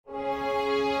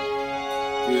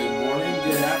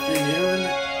good afternoon,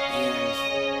 and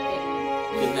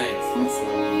good night. That's the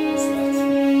one that's left.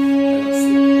 I don't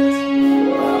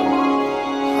sleep,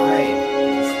 hi.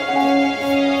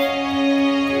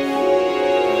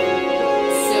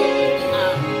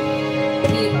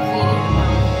 We had cleaned your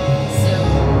mom, so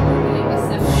we have a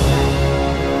separate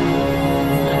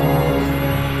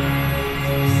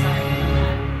sorry about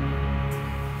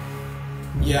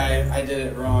that. Yeah, I did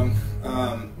it wrong.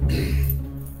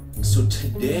 So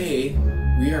today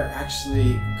we are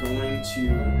actually going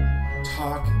to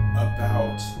talk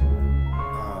about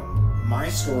my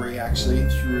story, actually,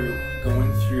 through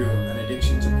going through an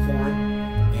addiction to porn,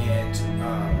 and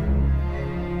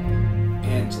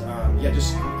yeah,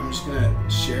 I'm just gonna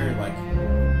share like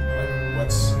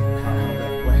what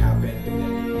happened,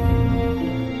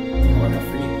 and then how I got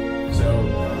free. So.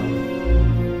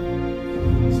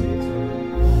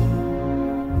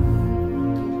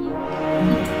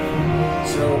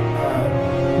 So,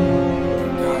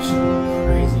 gosh,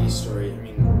 crazy story. I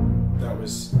mean, that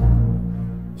was,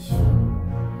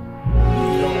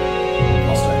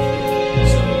 I'll start here.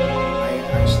 So, I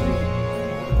actually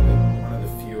am one of the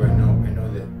few, I know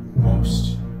that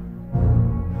most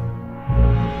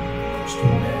men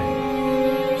struggle with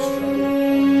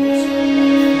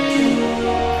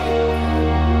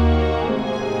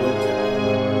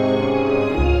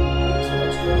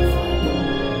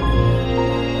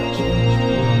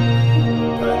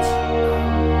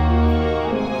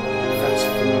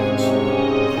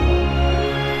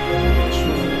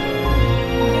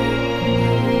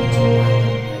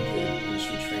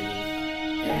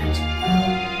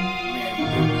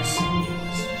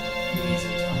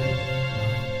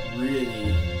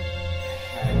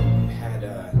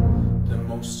the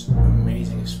most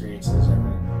amazing experiences. I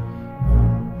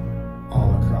went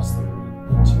all across the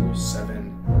world, went to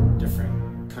 7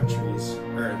 different countries,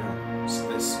 or no,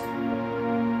 this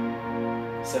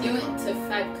 7 You went to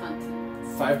 5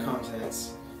 continents. 5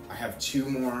 continents. I have 2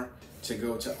 more to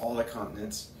go to all the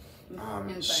continents.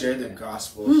 Share the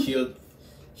gospel,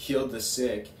 healed the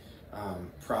sick,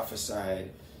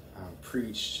 prophesied,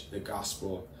 preached the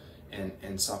gospel,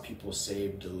 and saw people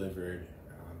saved, delivered,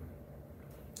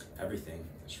 everything.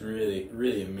 It's really,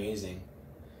 really amazing.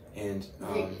 And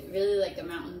really like a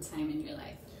mountain time in your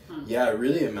life, huh? yeah,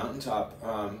 really a mountaintop.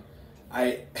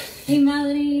 Hey,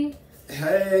 Melody.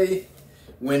 Hey,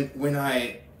 when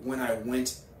I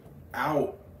went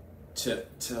out to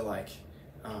like,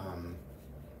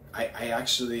 I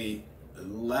actually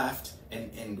left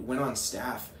and went on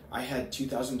staff. I had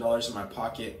 $2,000 in my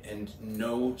pocket and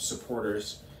no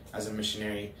supporters as a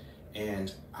missionary,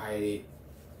 and I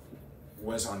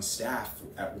was on staff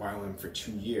at YWAM for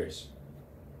 2 years.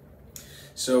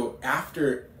 So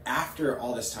after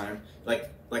all this time,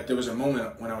 like there was a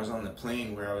moment when I was on the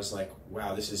plane where I was like,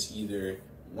 wow, this is either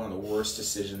one of the worst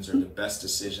decisions or the best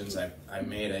decisions I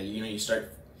made. You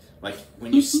start, like,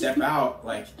 when you step out,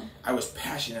 like, I was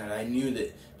passionate. I knew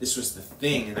that this was the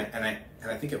thing, and I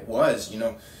think it was,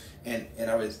 and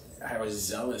I was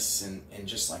zealous and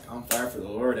just like on fire for the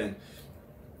Lord and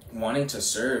wanting to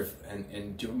serve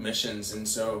and do missions. And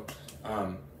so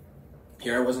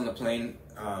here I was on the plane,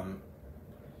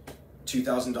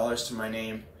 $2,000 to my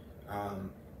name,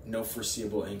 no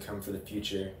foreseeable income for the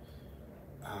future,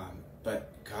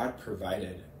 but God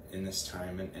provided in this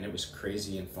time, and it was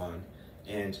crazy and fun.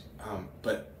 And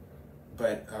but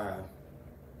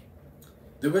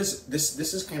there was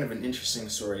this is kind of an interesting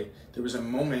story. There was a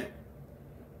moment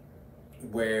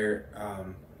where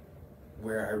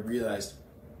I realized,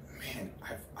 man,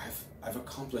 I've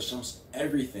accomplished almost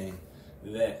everything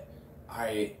that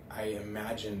I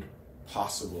imagined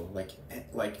possible.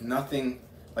 Like nothing.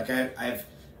 Like I've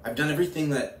done everything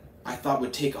that I thought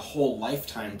would take a whole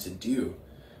lifetime to do,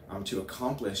 to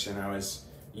accomplish. And I was,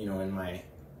 in my,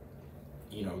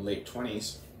 late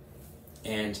 20s,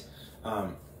 and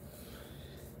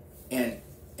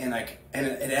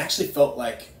it actually felt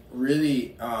like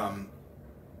really.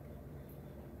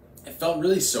 It felt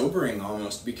really sobering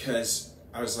almost, because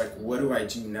I was like, what do I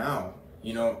do now?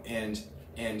 And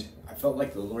I felt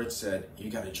like the Lord said,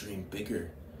 you got to dream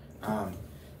bigger. And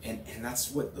that's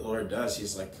what the Lord does.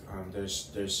 He's like,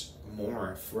 there's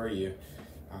more for you.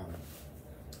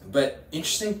 But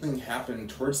interesting thing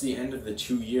happened towards the end of the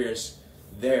 2 years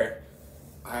there.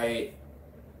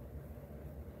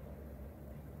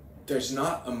 There's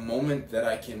not a moment that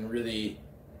I can really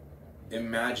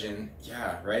imagine.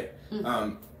 Yeah, right?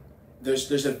 Mm-hmm.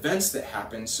 There's events that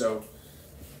happen. So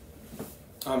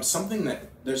something that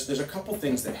there's a couple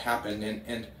things that happened,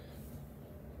 and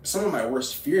some of my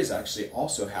worst fears actually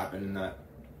also happened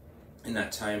in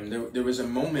that time. There was a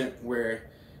moment where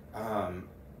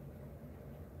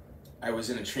I was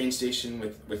in a train station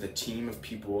with a team of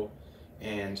people,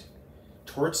 and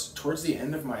towards the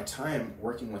end of my time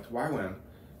working with YWAM,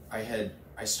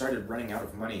 I started running out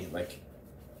of money. Like,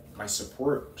 my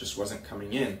support just wasn't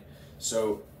coming in,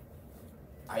 so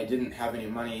I didn't have any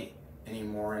money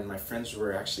anymore, and my friends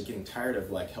were actually getting tired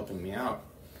of like helping me out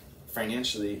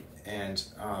financially, and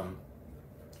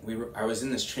I was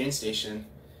in this train station,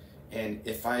 and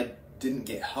if I didn't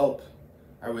get help,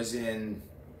 I was in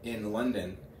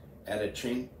London at a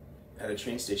train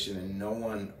station, and no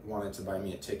one wanted to buy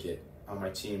me a ticket on my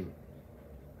team,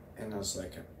 and I was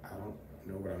like, I don't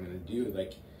know what I'm gonna do.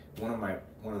 Like, one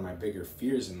of my bigger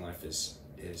fears in life is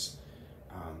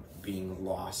being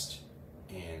lost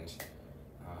and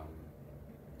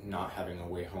not having a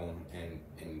way home, and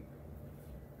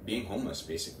being homeless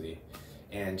basically.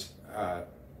 And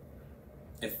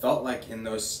it felt like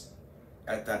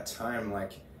at that time,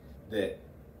 like that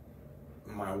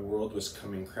my world was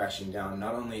coming crashing down.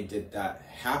 Not only did that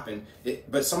happen,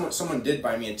 but someone did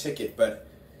buy me a ticket, but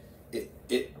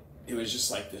it was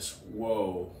just like this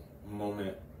whoa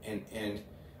moment, and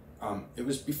it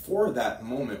was before that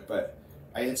moment, but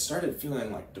I had started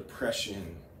feeling like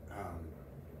depression,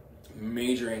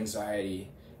 major anxiety,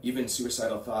 even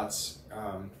suicidal thoughts,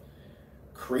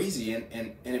 crazy,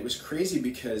 and it was crazy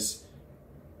because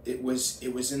it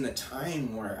was in the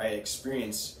time where I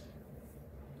experienced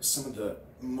some of the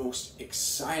most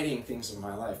exciting things of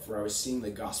my life, where I was seeing the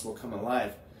gospel come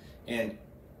alive, and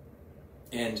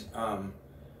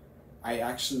I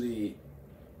actually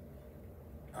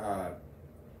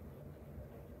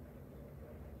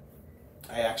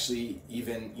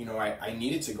even, I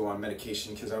needed to go on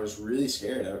medication because I was really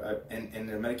scared, and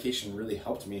the medication really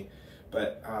helped me,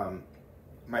 but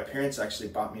my parents actually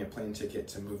bought me a plane ticket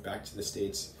to move back to the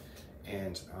States,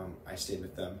 and I stayed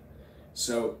with them.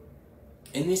 So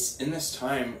in this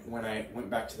time when I went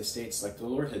back to the States, like, the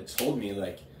Lord had told me,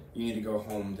 like, you need to go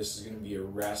home. This is going to be a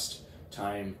rest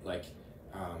time. Like,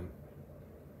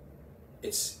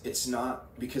 it's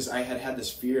not, because I had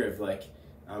this fear of like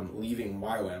leaving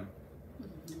YWAM,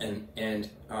 and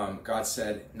God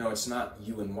said, no, it's not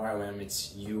you and YWAM,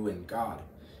 it's you and God,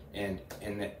 and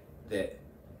that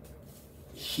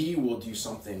He will do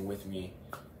something with me,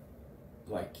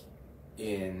 like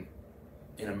in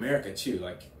America too.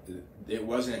 Like,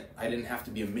 I didn't have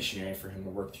to be a missionary for Him to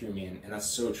work through me, and that's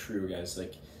so true, guys.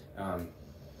 Like,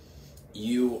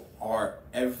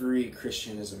 every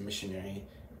Christian is a missionary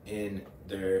in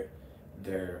their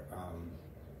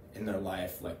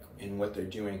life, like in what they're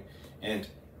doing, and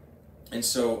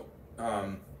so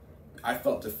I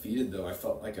felt defeated, though. I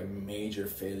felt like a major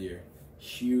failure,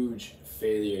 huge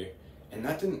failure, and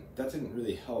that didn't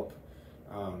really help.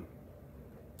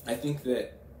 I think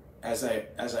that as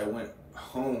I went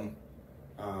home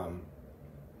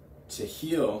to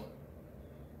heal,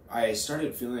 I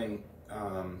started feeling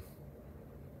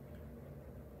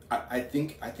I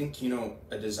think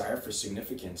a desire for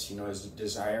significance, a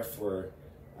desire for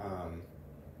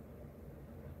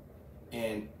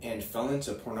and fell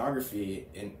into pornography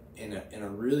in a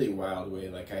really wild way.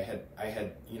 Like, I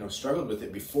had struggled with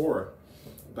it before,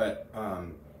 but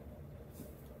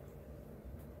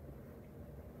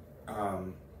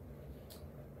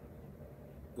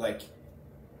like,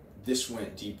 this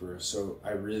went deeper. So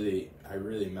I really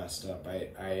messed up.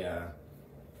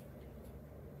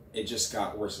 It just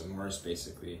got worse and worse,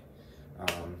 basically,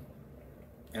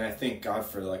 and I thank God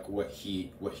for like what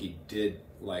he did,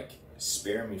 like,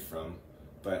 spare me from,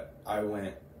 but I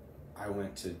went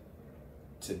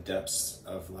to depths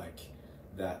of like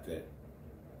that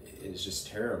is just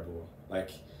terrible.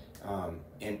 Like,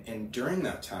 and during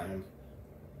that time,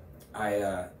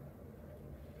 I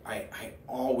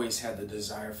always had the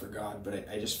desire for God, but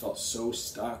I just felt so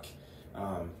stuck.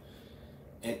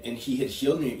 And He had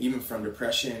healed me even from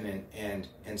depression and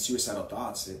suicidal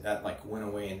thoughts that like went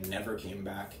away and never came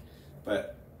back.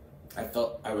 But I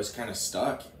felt I was kind of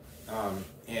stuck.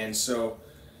 And so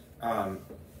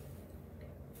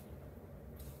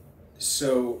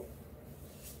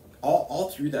all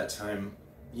through that time,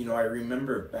 I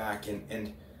remember back,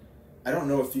 and I don't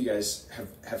know if you guys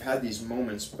have had these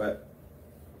moments, but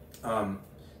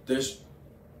there's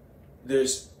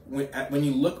when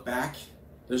you look back,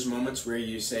 there's moments where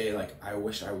you say, like, I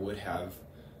wish I would have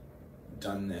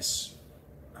done this.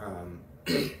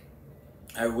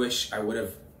 I wish I would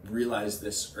have realized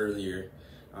this earlier.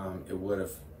 It would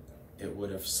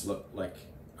have slipped, like,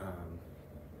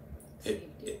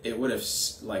 it would have,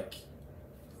 like,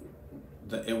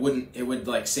 it would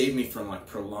like save me from like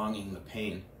prolonging the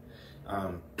pain.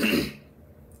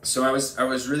 So I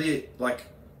was really like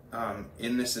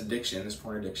in this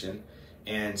porn addiction,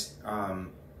 and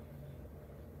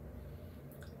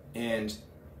And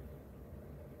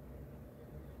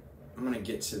I'm gonna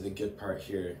get to the good part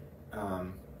here.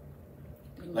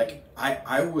 Like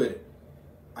I would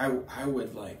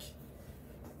like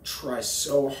try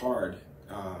so hard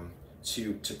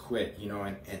to quit, you know,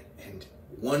 and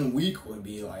 1 week would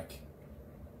be like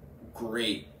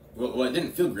great. Well, it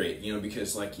didn't feel great, you know,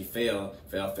 because like you fail,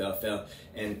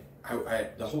 and I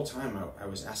the whole time I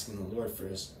was asking the Lord for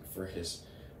his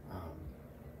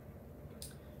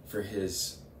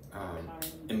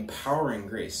empowering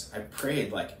grace. I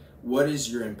prayed like, what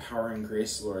is your empowering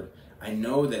grace, Lord? I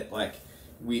know that like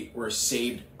we were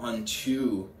saved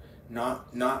unto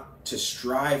not to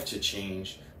strive to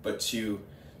change, but to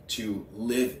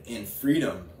live in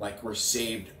freedom. Like we're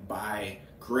saved by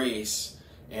grace,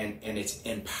 and it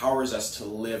empowers us to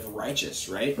live righteous,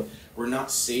 right? We're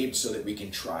not saved so that we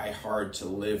can try hard to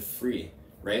live free,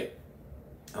 right?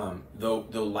 Though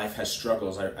life has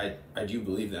struggles, I do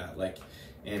believe that. Like,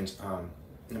 and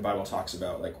the Bible talks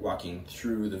about like walking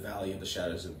through the valley of the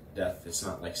shadows of death. It's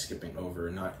not like skipping over,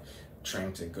 not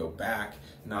trying to go back,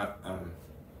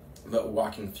 but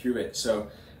walking through it.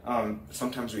 So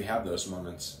sometimes we have those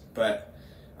moments, but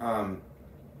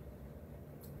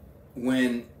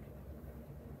when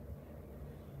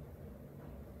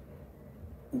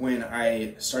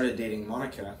I started dating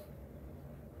Monica,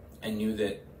 I knew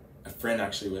that a friend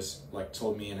actually was like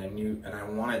told me, and I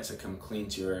wanted to come clean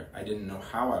to her. I didn't know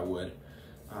how I would,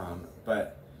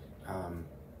 but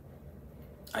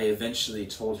I eventually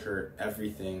told her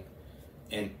everything,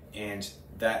 and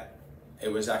that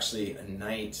it was actually a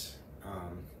night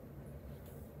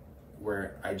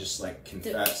where I just like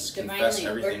confessed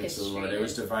everything to the Lord. It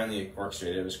was divinely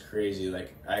orchestrated. It was crazy.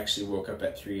 Like I actually woke up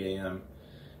at 3 a.m.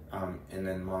 And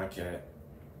then Monica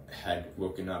had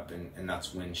woken up, and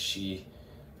that's when she,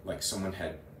 like someone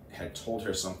had told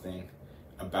her something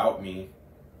about me,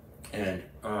 and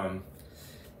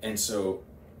so,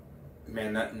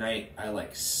 man, that night I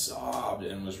like sobbed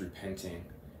and was repenting,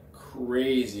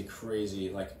 crazy.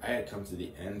 Like I had come to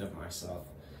the end of myself,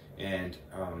 and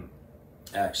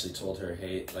I actually told her,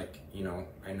 hey, like, you know,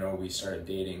 I know we started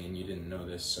dating and you didn't know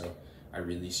this, so I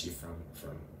release you from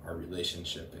our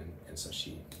relationship, and so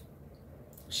she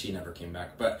never came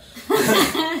back, but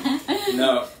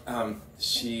no,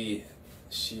 she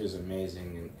was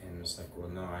amazing, and was like, well,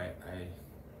 no,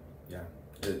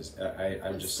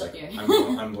 I'm just like,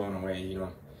 I'm blown away, you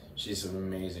know, she's an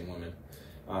amazing woman,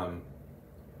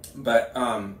 but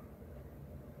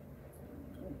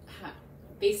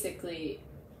basically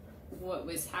what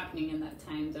was happening in that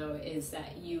time though is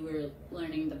that you were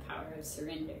learning the power of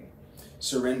surrender,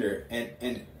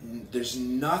 and there's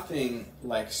nothing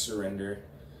like surrender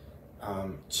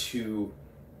to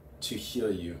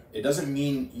heal you. It doesn't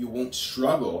mean you won't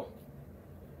struggle.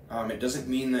 It doesn't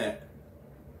mean that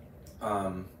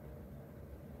that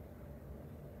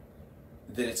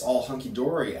it's all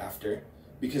hunky-dory after,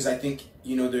 because I think,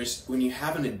 you know, when you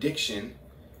have an addiction,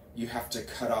 you have to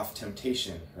cut off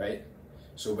temptation, right?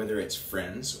 So whether it's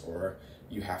friends, or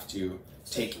you have to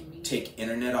take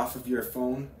internet off of your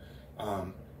phone,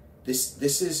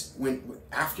 this is when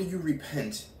after you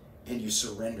repent and you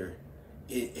surrender,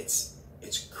 it's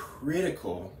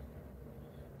critical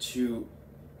to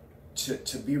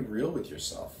be real with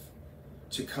yourself,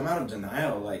 to come out of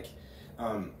denial. Like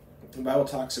the Bible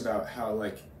talks about how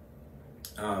like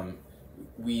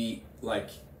we like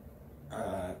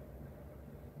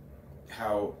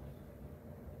how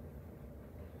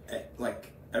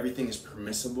like everything is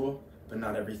permissible, but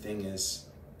not everything is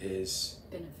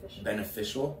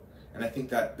beneficial. And I think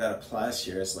that applies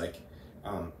here. Is like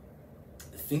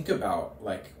think about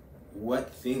like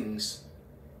what things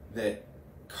that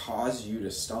cause you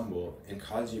to stumble and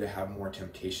cause you to have more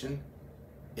temptation.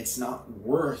 It's not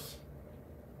worth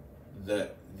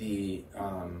the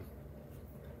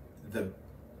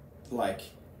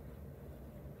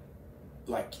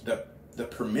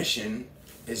permission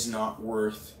is not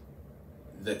worth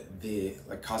the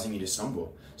like causing you to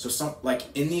stumble. So some like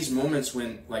in these moments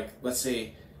when like, let's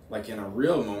say like in a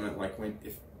real moment, like when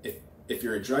if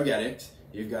you're a drug addict,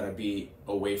 you've got to be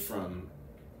away from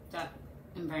that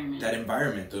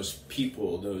environment, those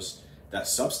people, that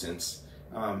substance.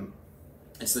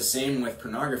 It's the same with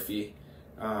pornography.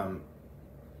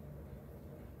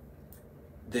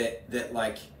 That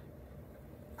like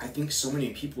I think so many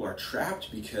people are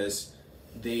trapped because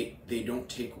they don't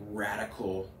take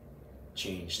radical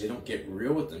change. They don't get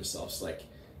real with themselves. Like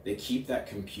they keep that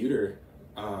computer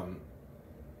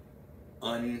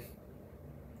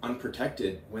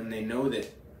unprotected when they know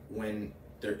that when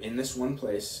they're in this one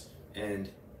place and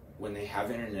when they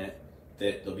have internet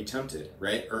that they'll be tempted,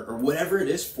 right? Or whatever it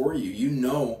is for you, you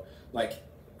know, like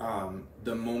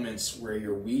the moments where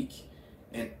you're weak.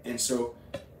 And so,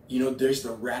 you know, there's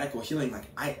the radical healing. Like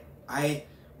I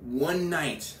one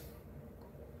night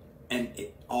and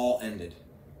it all ended.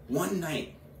 One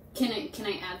night. Can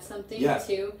I add something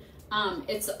too?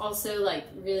 It's also like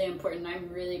really important. I'm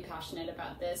really passionate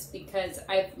about this because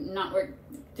I've not worked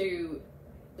through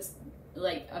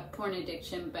like a porn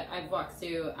addiction, but I've walked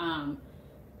through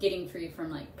getting free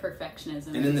from like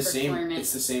perfectionism and in the same,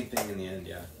 it's the same thing in the end.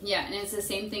 Yeah, and it's the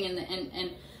same thing in the end.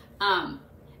 And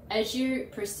as you're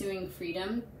pursuing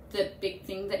freedom, the big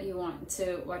thing that you want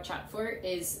to watch out for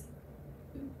is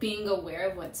being aware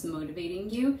of what's motivating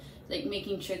you, like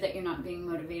making sure that you're not being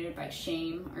motivated by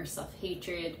shame or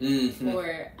self-hatred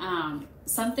or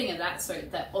something of that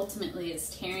sort that ultimately is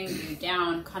tearing you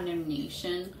down,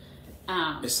 condemnation.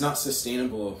 It's not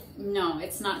sustainable. No,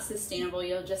 it's not sustainable.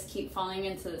 You'll just keep falling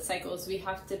into the cycles. We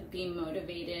have to be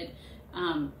motivated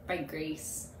by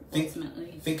grace,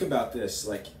 ultimately. Think about this.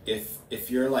 Like,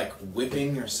 if you're, like,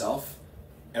 whipping yourself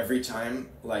every time,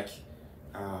 like...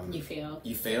 you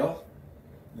fail,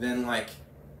 then, like,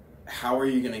 how are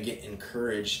you going to get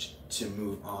encouraged to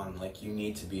move on? Like, you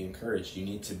need to be encouraged. You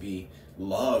need to be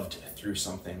loved through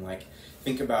something. Like,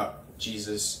 think about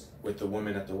Jesus with the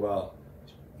woman at the well.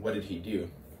 What did he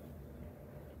do?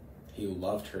 He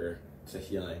loved her to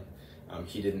healing.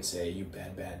 He didn't say, you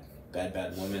bad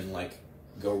woman, like,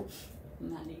 go...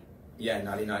 Naughty. Yeah,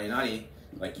 naughty.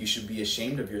 Like, you should be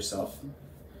ashamed of yourself.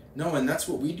 No, and that's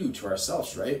what we do to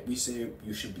ourselves, right? We say,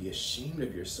 you should be ashamed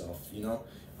of yourself, you know?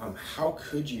 How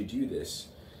could you do this?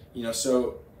 You know,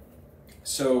 so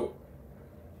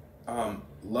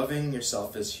loving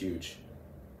yourself is huge.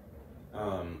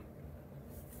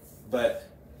 But,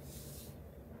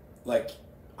 like,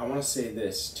 I want to say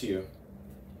this, too.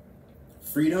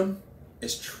 Freedom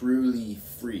is truly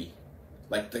free.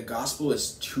 Like, the gospel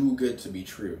is too good to be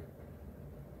true.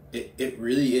 It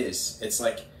really is. It's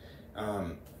like,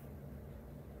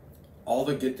 all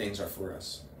the good things are for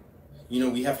us. You know,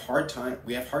 we have hard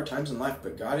times in life,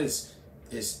 but God is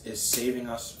saving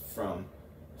us from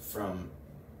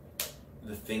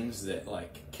the things that,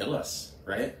 like, kill us,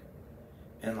 right?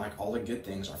 And, like, all the good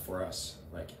things are for us,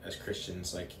 like, as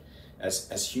Christians, like,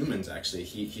 as humans, actually.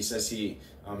 He says he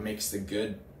makes the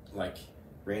good, like,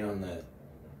 rain on the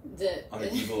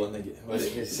evil and the good. What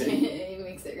did he say? He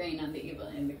makes it rain on the evil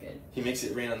and the good. He makes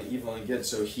it rain on the evil and the good.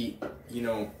 So he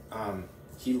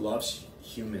loves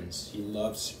humans. He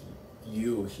loves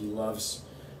you. He loves...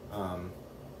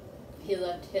 he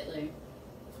loved Hitler.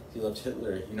 He loved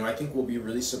Hitler. You know, I think we'll be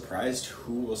really surprised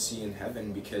who we'll see in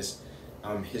heaven because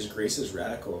his grace is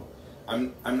radical.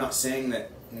 I'm not saying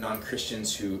that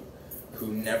non-Christians who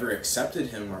never accepted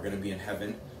him are going to be in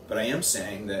heaven, but I am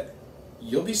saying that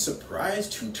you'll be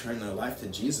surprised who turn their life to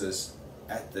Jesus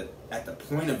at the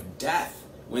point of death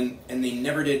and they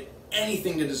never did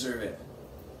anything to deserve it.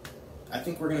 I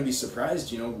think we're going to be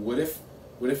surprised. You know, what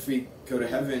if we go to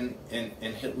heaven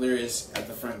and Hitler is at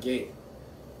the front gate,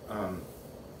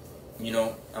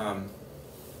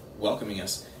 welcoming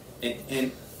us,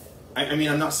 and I mean,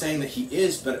 I'm not saying that he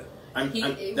is, but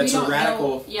that's a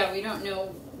radical. We don't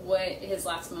know what his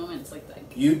last moments looked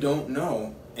like. You don't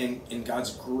know, and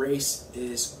God's grace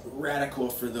is radical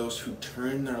for those who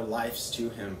turn their lives to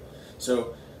Him.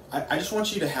 So I just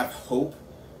want you to have hope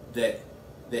that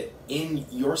in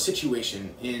your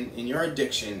situation, in your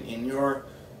addiction, in your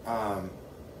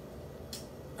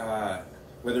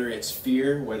whether it's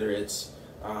fear, whether it's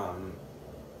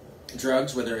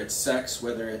drugs, whether it's sex,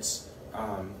 whether it's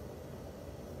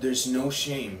there's no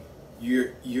shame.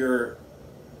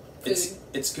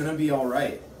 It's gonna be all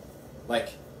right. Like,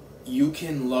 you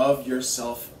can love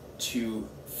yourself to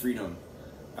freedom.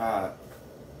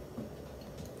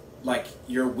 Like,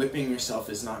 your whipping yourself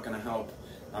is not gonna help.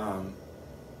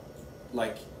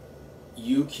 Like,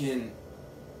 you're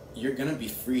gonna be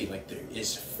free. Like, there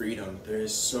is freedom. There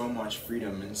is so much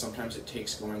freedom, and sometimes it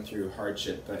takes going through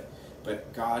hardship,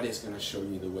 but God is gonna show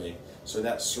you the way. So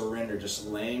that surrender, just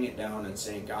laying it down and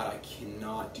saying, God, I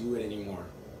cannot do it anymore,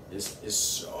 is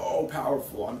so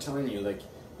powerful. I'm telling you, like,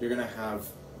 you're gonna have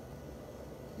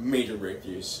major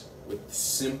breakthroughs with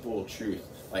simple truth,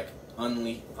 like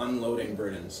unloading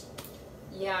burdens.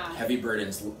 Yeah. Heavy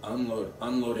burdens,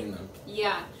 unloading them.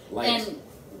 Yeah. Light. And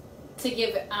to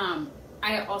give,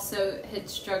 I also had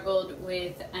struggled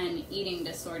with an eating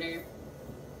disorder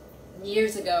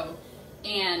years ago,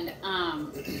 and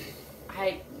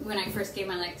when I first gave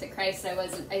my life to Christ, I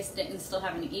didn't still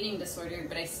have an eating disorder,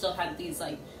 but I still had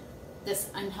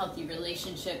this unhealthy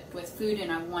relationship with food,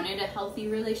 and I wanted a healthy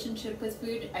relationship with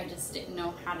food. I just didn't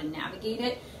know how to navigate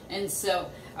it. And so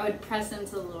I would press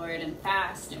into the Lord and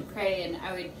fast and pray, and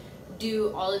I would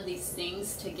do all of these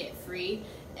things to get free.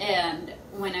 And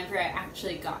whenever I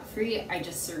actually got free, I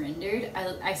just surrendered.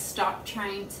 I stopped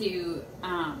trying to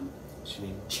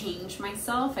change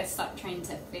myself. I stopped trying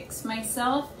to fix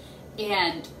myself,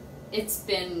 and it's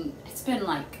been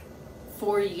like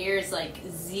 4 years, like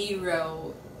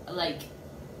zero, like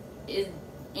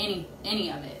any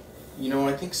of it. You know,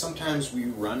 I think sometimes we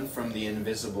run from the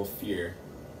invisible fear,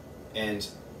 and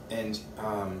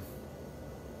I'm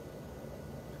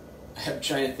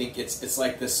trying to think. It's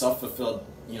like the self-fulfilled,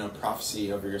 you know,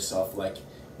 prophecy over yourself. Like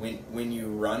when you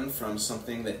run from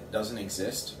something that doesn't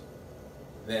exist,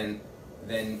 then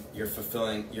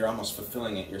you're almost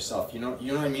fulfilling it yourself. You know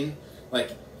what I mean?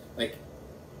 Like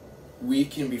we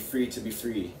can be free to be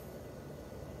free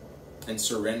and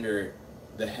surrender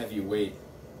the heavy weight.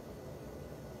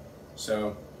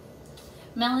 So,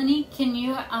 Melanie, can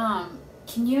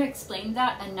you explain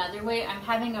that another way? I'm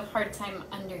having a hard time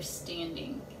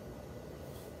understanding.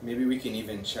 maybe we can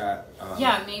even chat.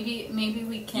 Yeah, maybe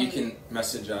we can. You can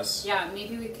message us. Yeah,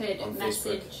 maybe we could on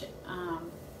message. Facebook.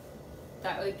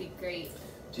 That would be great.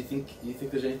 Do you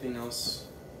think there's anything else?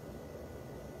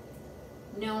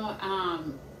 No,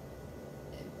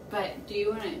 but do you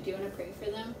wanna pray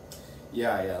for them?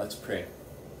 Yeah, let's pray.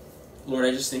 Lord,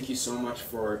 I just thank you so much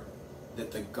for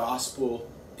that the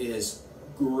gospel is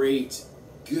great,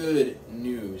 good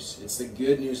news. It's the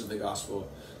good news of the gospel,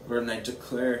 Lord, and I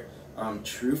declare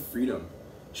true freedom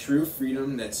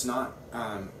that's not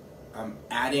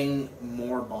adding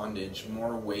more bondage,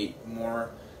 more weight,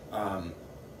 more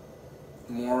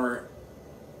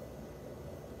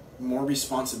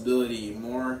responsibility,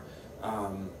 more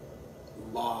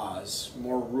laws,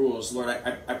 more rules. Lord,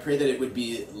 I pray that it would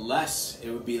be less, it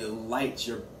would be light.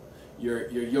 Your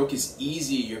yoke is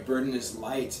easy, your burden is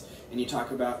light. And you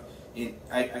talk about in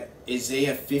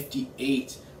Isaiah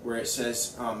 58, where it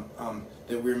says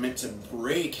that we're meant to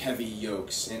break heavy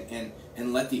yokes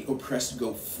and let the oppressed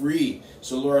go free.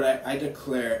 So Lord, I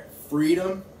declare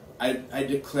freedom. I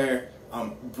declare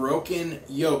broken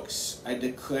yokes. I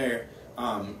declare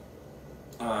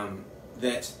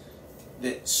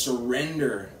that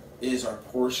surrender is our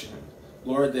portion,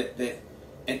 Lord.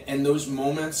 And those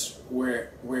moments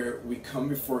where we come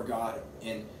before God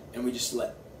and we just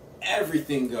let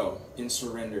everything go in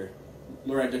surrender,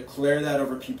 Lord, I declare that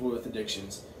over people with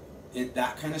addictions.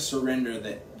 That kind of surrender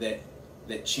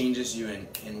that changes you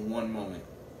in one moment,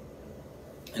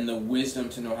 and the wisdom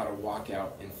to know how to walk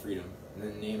out in freedom in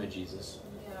the name of Jesus.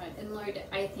 Yeah, and Lord,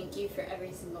 I thank you for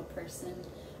every single person.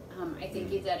 I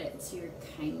thank you that it's your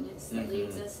kindness that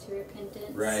leads us to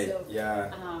repentance. Right. So,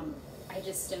 yeah. I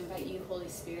just invite you, Holy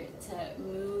Spirit, to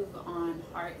move on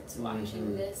hearts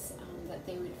watching this, that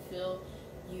they would feel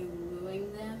you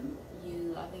wooing them,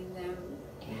 you loving them,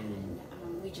 and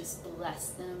we just bless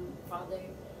them, Father.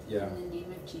 Yeah. In the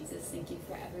name of Jesus, thank you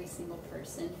for every single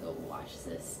person who will watch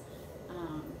this.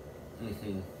 Yeah,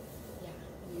 in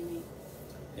your name.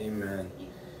 Amen.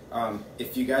 Amen.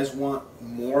 If you guys want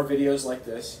more videos like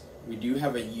this, we do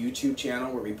have a YouTube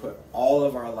channel where we put all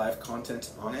of our live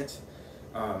content on it.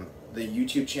 The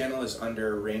YouTube channel is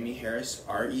under Rémy Harris,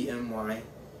 REMY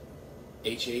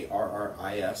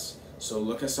HARRIS. So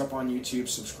look us up on YouTube,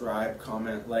 subscribe,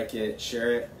 comment, like it,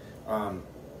 share it.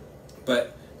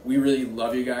 But we really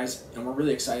love you guys, and we're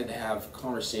really excited to have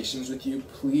conversations with you.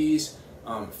 Please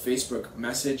Facebook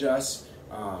message us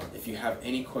if you have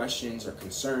any questions or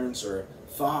concerns or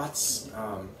thoughts,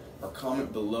 or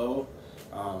comment below.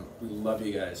 We love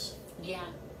you guys. Yeah.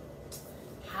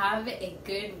 Have a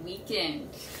good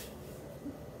weekend.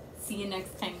 See you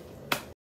next time.